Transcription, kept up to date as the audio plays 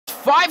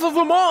5 of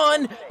them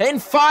on,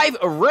 and 5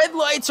 red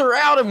lights are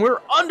out, and we're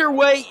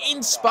underway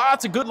in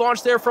spots. A good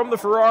launch there from the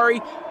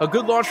Ferrari, a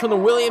good launch from the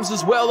Williams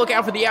as well. Look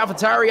out for the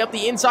AlphaTauri up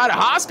the inside.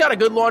 Haas got a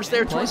good launch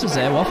there. Places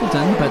there,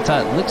 Waffleton,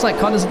 but looks like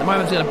Connors at the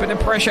moment got a bit of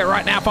pressure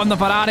right now from the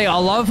Ferrari.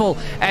 Lovel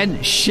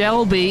and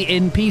Shelby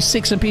in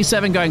P6 and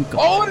P7 going.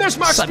 Oh, and there's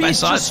Max Speed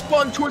just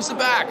spun towards the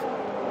back.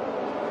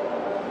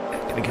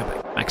 Gonna go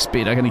back. Max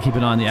Speed, I'm going to keep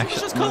an eye on the action.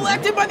 Just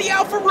collected by the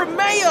Alfa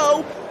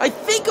Romeo. I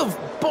think of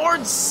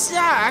Bart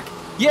Zach.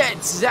 Yeah,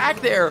 it's Zach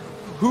there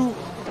who...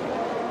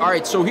 All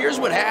right, so here's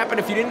what happened.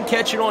 If you didn't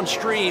catch it on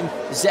stream,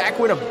 Zach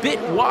went a bit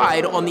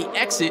wide on the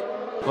exit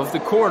of the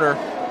corner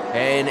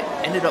and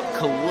ended up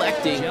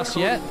collecting. Just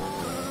yet.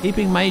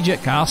 Keeping Major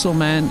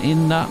Castleman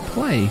in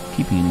play.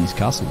 Keeping in his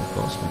castle, of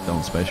course.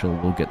 McDonald's Special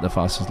will get the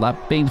fastest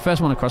lap, being the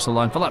first one across the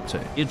line for lap 2.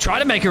 You try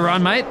to make a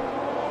run, mate.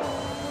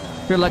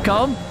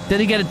 Lacombe, did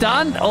he get it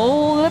done?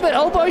 Oh, a little bit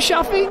elbow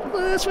shuffling.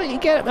 That's what you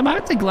get at the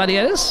moment, the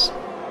Gladiators.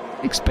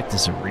 Expect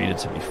this arena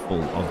to be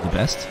full of the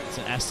best. It's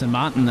an Aston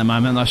Martin at the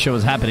moment. Not sure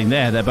what's happening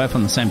there. They're both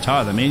on the same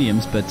tyre, the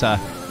mediums, but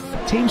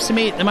teams to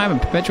me at the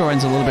moment, Perpetual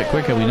Rain's a little bit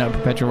quicker. We know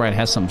Perpetual Rain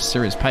has some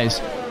serious pace.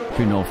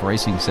 True North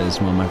Racing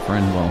says, well, my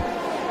friend, well,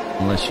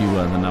 unless you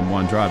are the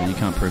 #1 driver, you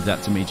can't prove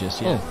that to me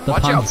just yet. Oh,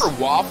 watch out for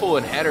Waffle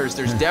and headers.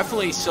 There's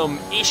definitely some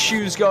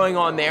issues going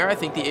on there. I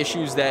think the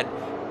issues that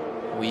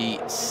we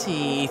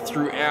see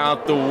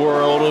throughout the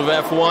world of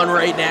F1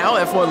 right now,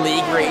 F1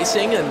 League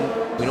Racing,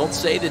 and we don't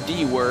say the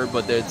D word,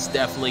 but it's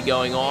definitely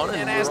going on.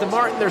 And Aston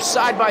Martin, they're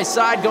side by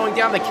side going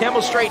down the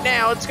Kemmel Straight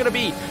now. It's going to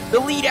be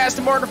the lead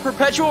Aston Martin of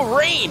Perpetual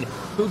Rain,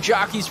 who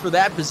jockeys for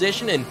that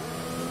position and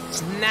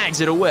snags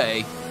it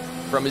away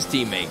from his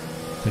teammate.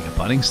 Like a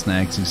butting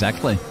snags,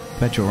 exactly.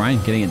 Perpetual Rain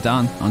getting it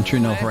done on True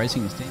North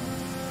Racing's team.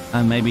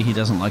 And maybe he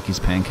doesn't like his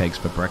pancakes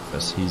for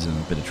breakfast. He's in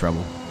a bit of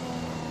trouble.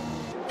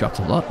 Dropped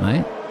a lot,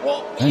 mate.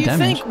 Well, you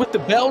think with the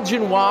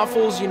Belgian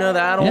waffles, you know,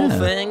 that whole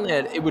thing,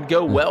 that it would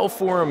go well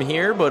for him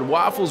here, but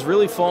Waffles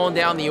really falling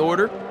down the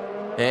order.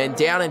 And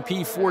down in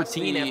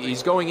P14,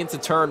 he's going into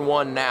turn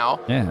 1 now.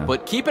 Yeah.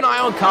 But keep an eye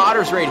on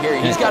Cotters right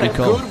here. He's got a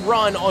good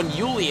run on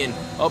Julian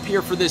up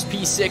here for this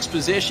P6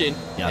 position.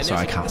 Yeah, and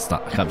sorry,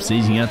 I kept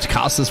sneezing. You have to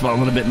cast this one a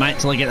little bit, mate,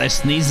 until I get those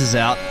sneezes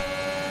out.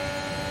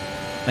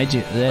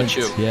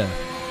 Yeah.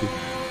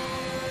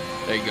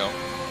 There you go.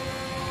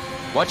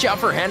 Watch out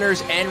for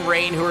Henners and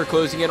Rain, who are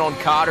closing in on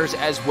Cotters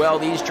as well.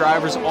 These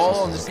drivers all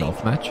on the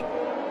golf match.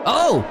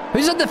 Oh,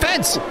 who's on the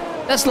fence?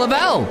 That's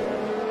Lavelle.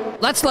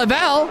 That's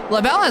Lavelle.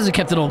 Lavelle hasn't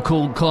kept it all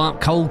cool,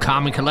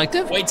 calm, and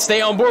collective. Wait, stay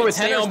on board with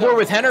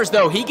Henners,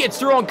 though. He gets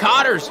through on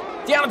Cotters.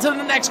 Down into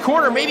the next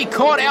corner, maybe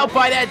caught out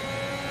by that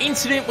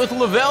incident with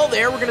Lavelle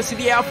there. We're going to see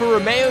the Alfa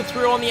Romeo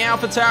through on the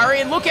AlphaTauri,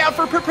 and look out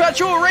for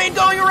Perpetual Rain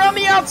going around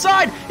the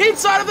outside,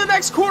 inside of the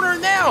next corner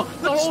now.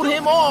 To hold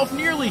him off,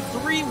 nearly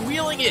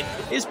three-wheeling it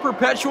is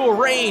Perpetual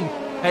Rain,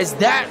 as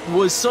that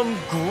was some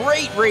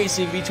great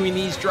racing between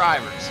these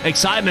drivers.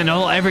 Excitement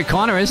all every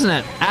corner, isn't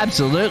it?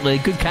 Absolutely.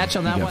 Good catch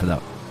on that one. I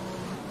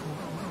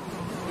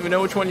don't even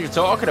know which one you're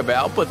talking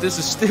about, but this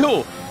is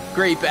still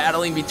great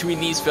battling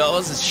between these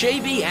fellas, as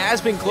Shay-B has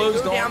been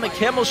closed down the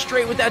Kemmel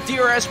Straight with that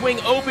DRS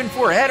wing open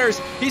for Headers.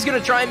 He's going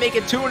to try and make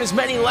it 2 in as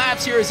many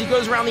laps here as he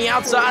goes around the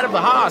outside of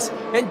the Haas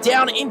and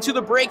down into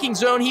the braking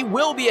zone. He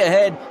will be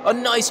ahead. A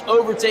nice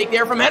overtake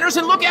there from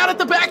Henderson. Look out at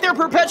the back there,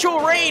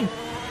 Perpetual Rain.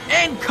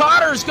 And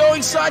Cotters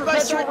going side by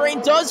side.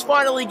 Rain does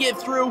finally get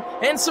through,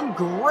 and some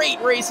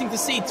great racing to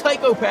see.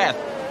 Tychopath,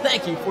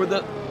 thank you for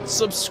the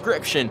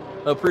subscription.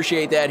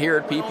 Appreciate that here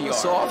at PPR.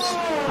 Softs.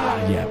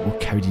 Yeah, well,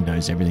 Cody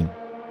knows everything.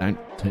 I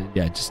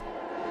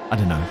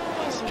don't know.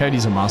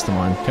 Cody's a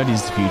mastermind.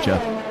 Cody's the future.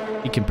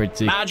 He can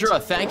predict.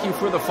 Madra, thank you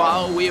for the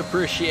follow. We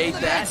appreciate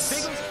that.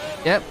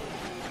 Yep.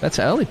 That's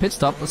an early pit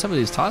stop. Let's have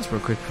these tires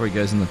real quick before he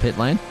goes in the pit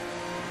lane.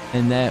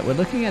 And we're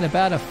looking at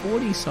about a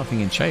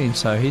 40-something and change,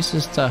 so he's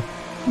just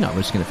not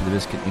risking it for the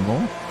biscuit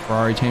anymore.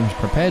 Ferrari team's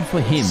prepared for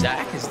him.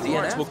 Zach is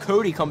DNF. Will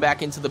Cody come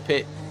back into the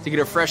pit to get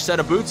a fresh set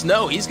of boots?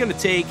 No, he's going to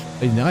take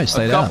a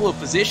couple of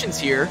positions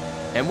here,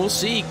 and we'll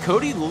see.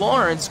 Cody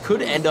Lawrence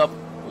could end up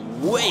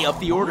way up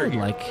the order here.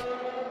 Like,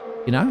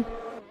 you know?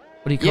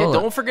 What do you call it?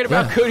 Don't forget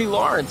about Cody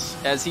Lawrence,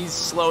 as he's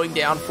slowing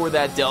down for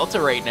that Delta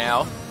right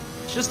now.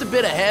 It's just a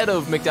bit ahead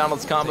of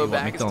McDonald's Combo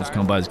back. McDonald's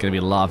Combo is going to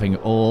be laughing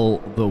all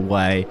the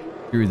way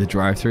through the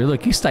drive-through.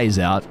 Look, he stays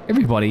out.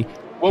 Everybody,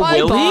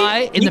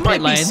 bye-bye in the pit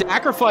lane.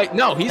 Sacrificed.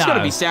 No, he's going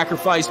to be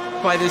sacrificed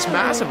by this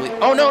massively.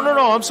 Oh, no.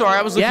 I'm sorry.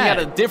 I was looking at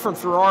a different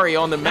Ferrari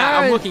on the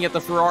map. I'm looking at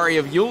the Ferrari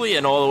of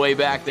Julian all the way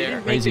back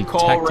there. Crazy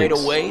call right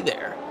away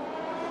there.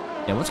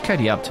 Yeah, what's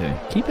Cody up to?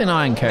 Keep an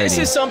eye on Cody. This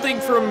is something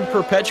from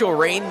Perpetual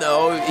Rain,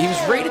 though. He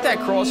was right at that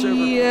crossover.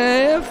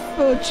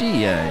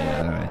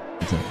 Yeah, all right.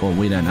 Well,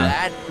 we don't know.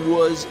 That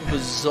was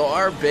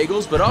bizarre,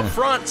 Biggles. But up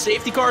front,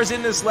 safety car's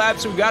in this lap,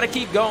 so we've got to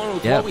keep going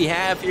with what we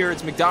have here.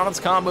 It's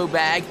McDonald's Combo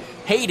Bag.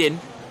 Hayden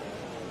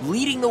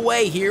leading the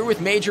way here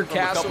with Major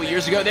Castle. A couple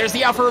years ago. There's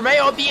the Alfa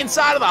Romeo at the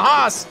inside of the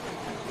Haas.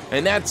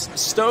 And that's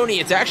Stoney.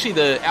 It's actually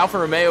the Alfa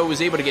Romeo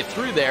was able to get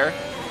through there.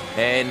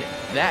 and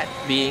that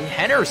being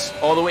Henner's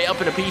all the way up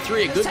into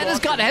P3. A good Henner's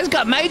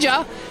got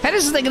Major.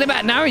 Henner's is thinking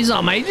about, no, he's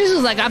not Major. He's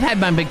like, I've had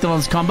my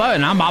McDonald's combo,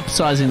 and I'm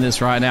upsizing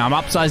this right now. I'm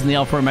upsizing the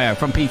Alfa Romeo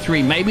from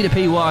P3 maybe to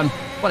P1.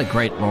 What a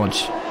great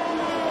launch.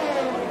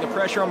 The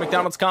pressure on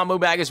McDonald's combo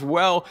bag as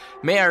well.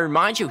 May I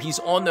remind you, he's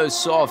on those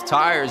soft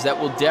tires that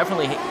will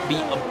definitely be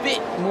a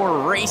bit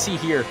more racy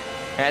here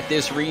at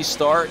this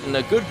restart, and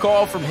a good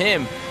call from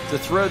him to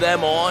throw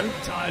them on.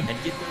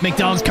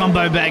 McDonald's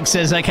combo bag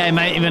says, okay,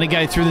 mate, you're going to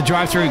go through the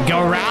drive-thru,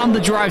 go around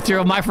the drive-thru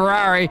of my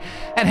Ferrari.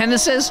 And Henner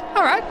says,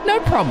 all right, no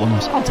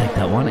problems. I'll take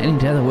that one any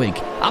day of the week.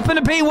 Up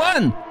into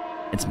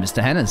P1. It's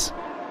Mr. Henner's.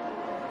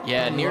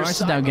 Yeah, near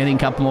side. Now getting a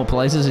couple more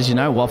places. As you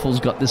know, Waffle's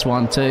got this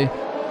one too.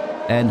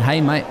 And hey,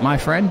 mate, my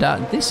friend,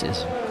 this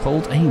is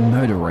called a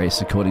motor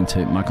race, according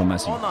to Michael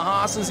Massey. On the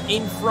Haas's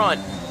in front,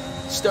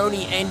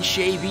 Stoney and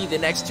Shavy, the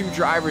next two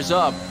drivers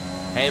up.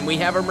 And we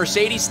have a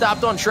Mercedes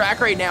stopped on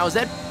track right now. Is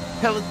that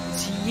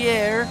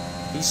Pelletier?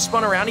 He's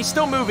spun around. He's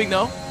still moving,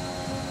 though.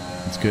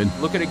 That's good.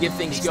 Looking to get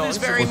things going. This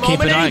very keep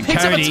moment, it on and he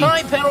picks Cody. up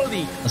a time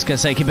penalty. I was going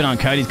to say, keep it on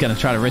Cody's going to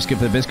try to risk it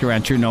for the biscuit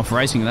around True North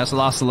Racing. And that's the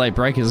last of the late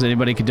breakers.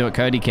 Anybody can do it.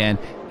 Cody can.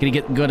 Can he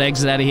get a good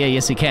exit out of here?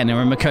 Yes, he can. Now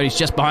remember, Cody's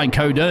just behind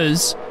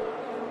Coders.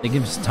 They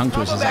give us tongue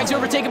twisters. Bag's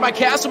overtaken by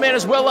Castleman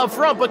as well up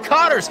front, but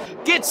Cotters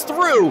gets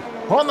through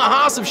on the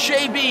Haas of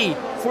Shea B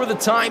for the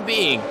time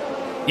being.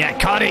 Yeah,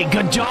 Cody,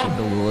 good job.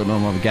 A little bit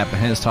more of a gap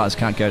behind his tires.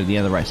 Can't go to the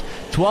end of the race.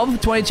 12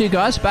 of 22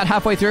 guys, about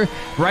halfway through.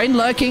 Rain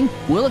lurking.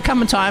 Will it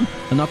come in time?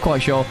 I'm not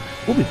quite sure.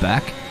 We'll be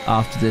back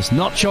after this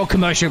not sure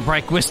commercial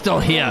break. We're still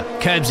here.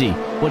 Kurbssy,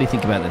 what do you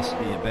think about this?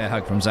 Yeah, bear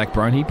hug from Zach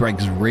Brown. He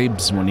breaks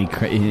ribs when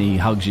he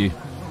hugs you.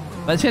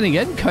 But then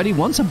again, Cody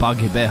wants a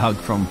bear hug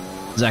from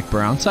Zach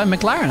Brown. So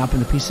McLaren up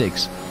into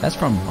P6. That's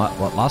from,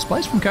 what last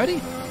place from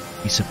Cody?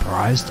 Be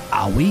surprised?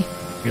 Are we?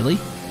 Really?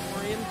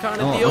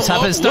 What's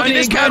happening? Stoney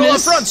and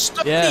Cotters up front.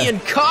 Stoney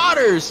and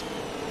Cotters.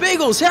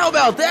 Biggles, how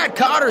about that?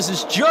 Cotters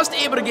is just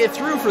able to get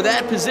through for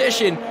that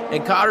position,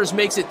 and Cotters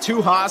makes it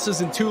 2 Haas's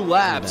in 2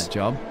 laps. That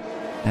job.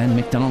 And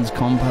McDonald's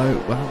combo,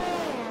 well,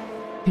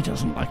 who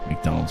doesn't like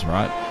McDonald's,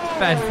 right? It's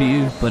bad for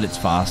you, but it's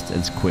fast,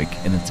 it's quick,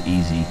 and it's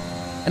easy,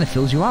 and it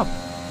fills you up.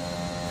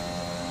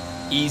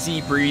 Easy,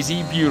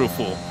 breezy,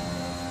 beautiful.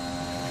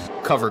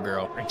 Cover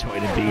girl. Great way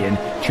to be in.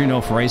 True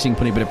North Racing,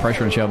 putting a bit of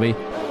pressure on Shelby.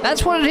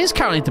 That's what it is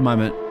currently at the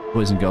moment.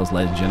 Boys and girls,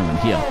 ladies and gentlemen,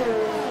 here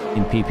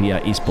in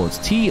PPR Esports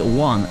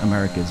T1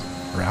 America's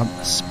around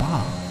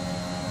Spa.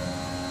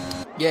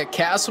 Yeah,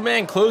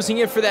 Castleman closing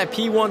in for that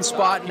P1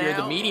 spot here.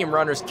 The medium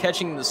runners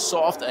catching the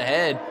soft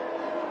ahead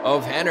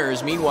of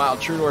Henner's. Meanwhile,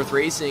 True North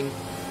Racing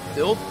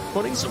still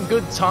putting some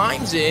good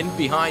times in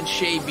behind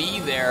Shea B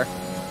there.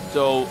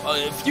 So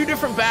a few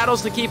different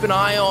battles to keep an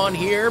eye on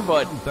here,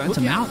 but burns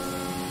him out.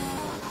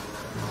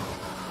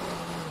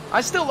 I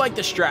still like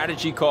the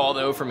strategy call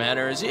though from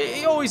Henner's.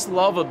 You always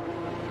love a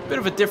bit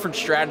of a different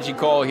strategy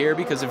call here,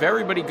 because if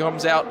everybody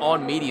comes out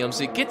on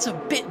mediums, it gets a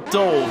bit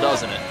dull,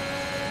 doesn't it?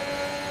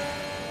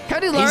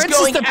 Cody Lawrence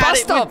is the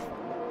bus stop.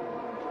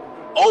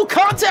 Oh,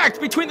 contact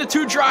between the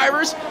two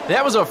drivers.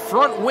 That was a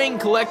front wing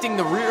collecting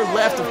the rear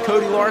left of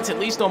Cody Lawrence, at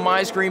least on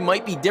my screen.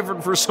 Might be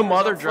different for some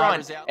other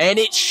drivers. And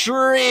it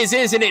sure is,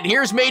 isn't it?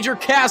 Here's Major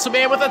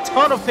Castleman with a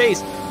ton of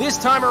pace. This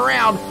time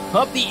around,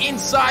 up the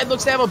inside,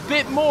 looks to have a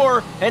bit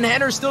more, and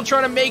Henner's still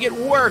trying to make it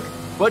work,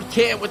 but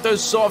can't with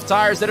those soft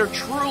tires that are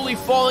truly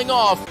falling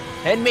off.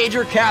 And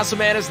Major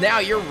Castleman is now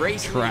your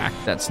race track.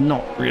 That's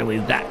not really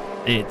that.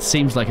 It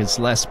seems like it's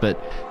less,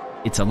 but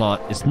it's a lot.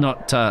 It's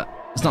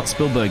not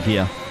Spielberg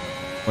here,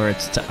 where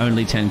it's to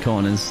only 10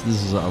 corners.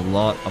 This is a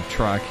lot of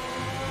track.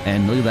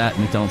 And look at that,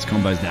 McDonald's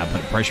combos now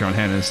putting pressure on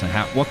Henner's. So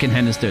what can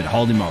Henner's do to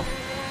hold him off?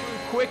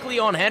 Quickly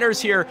on Henner's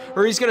here,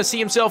 or he's going to see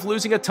himself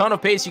losing a ton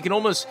of pace. You can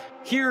almost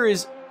hear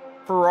his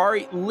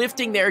Ferrari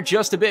lifting there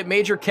just a bit.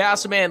 Major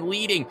Castleman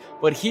leading,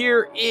 but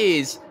here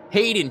is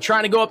Hayden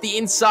trying to go up the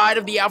inside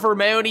of the Alfa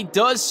Romeo, and he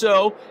does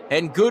so,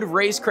 and good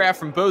racecraft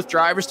from both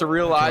drivers to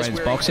realize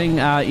where boxing.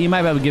 You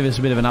may be able to give us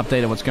a bit of an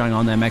update on what's going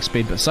on there, Max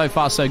Speed, but so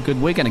far so good.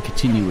 We're going to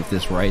continue with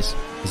this race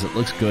because it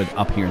looks good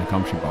up here in the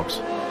commentary box.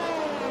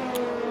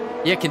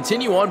 Yeah,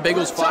 continue on.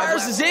 Biggles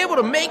Tires is able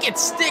to make it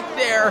stick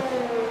there.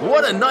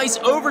 What a nice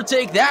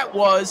overtake that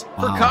was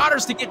for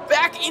Cotters to get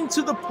back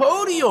into the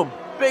podium.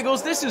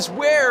 Biggles, this is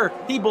where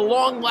he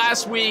belonged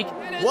last week.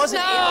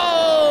 Wasn't it?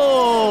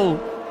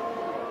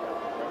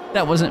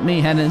 That wasn't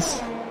me,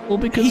 Hennes. Well,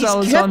 because I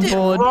was on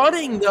board. He's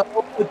running,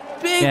 though. With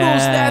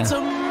Biggles, that's a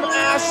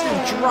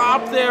massive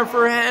drop there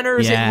for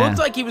Henner's. It looked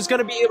like he was going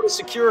to be able to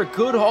secure a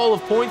good haul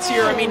of points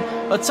here. I mean,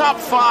 a top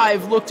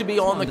 5 looked to be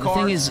on the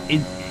card. The thing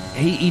is,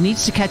 he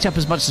needs to catch up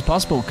as much as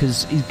possible,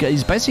 because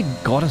he's basically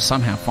got to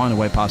somehow find a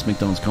way past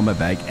McDonald's combo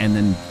bag and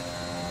then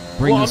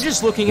bring I'm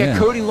just looking at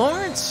Cody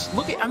Lawrence.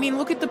 Look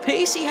at the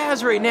pace he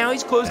has right now.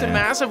 He's closed it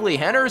massively.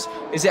 Henner's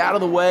is out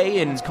of the way,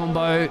 and it's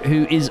Combo,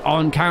 who is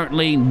on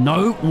currently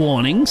no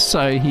warnings,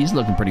 so he's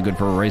looking pretty good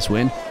for a race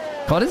win.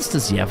 Cottons,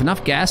 does he have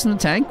enough gas in the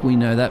tank? We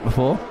know that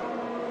before.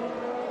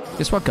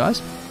 Guess what,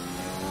 guys?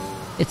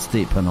 It's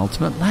the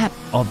penultimate lap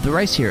of the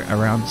race here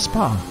around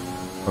Spa.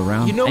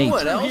 around You know 8.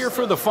 what else? Here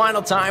for the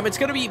final time, it's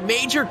going to be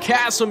Major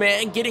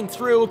Castleman getting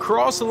through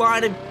across the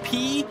line in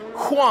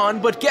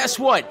P1, but guess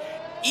what?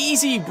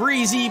 Easy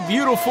breezy,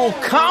 beautiful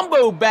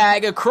combo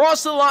bag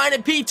across the line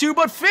at P2,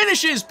 but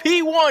finishes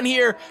P1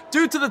 here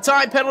due to the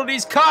time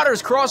penalties.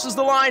 Cotters crosses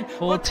the line.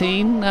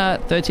 13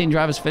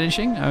 drivers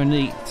finishing,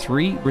 only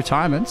 3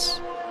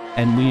 retirements.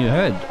 And we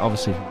heard,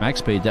 obviously, from Max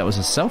Speed, that was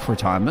a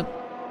self-retirement.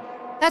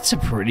 That's a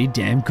pretty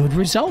damn good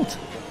result.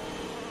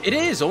 It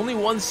is. Only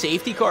one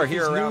safety car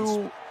here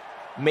around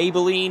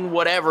Maybelline,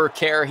 whatever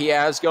care he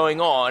has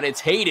going on. It's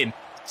Hayden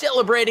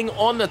celebrating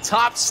on the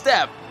top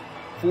step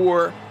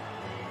for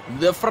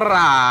the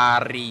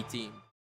Ferrari team.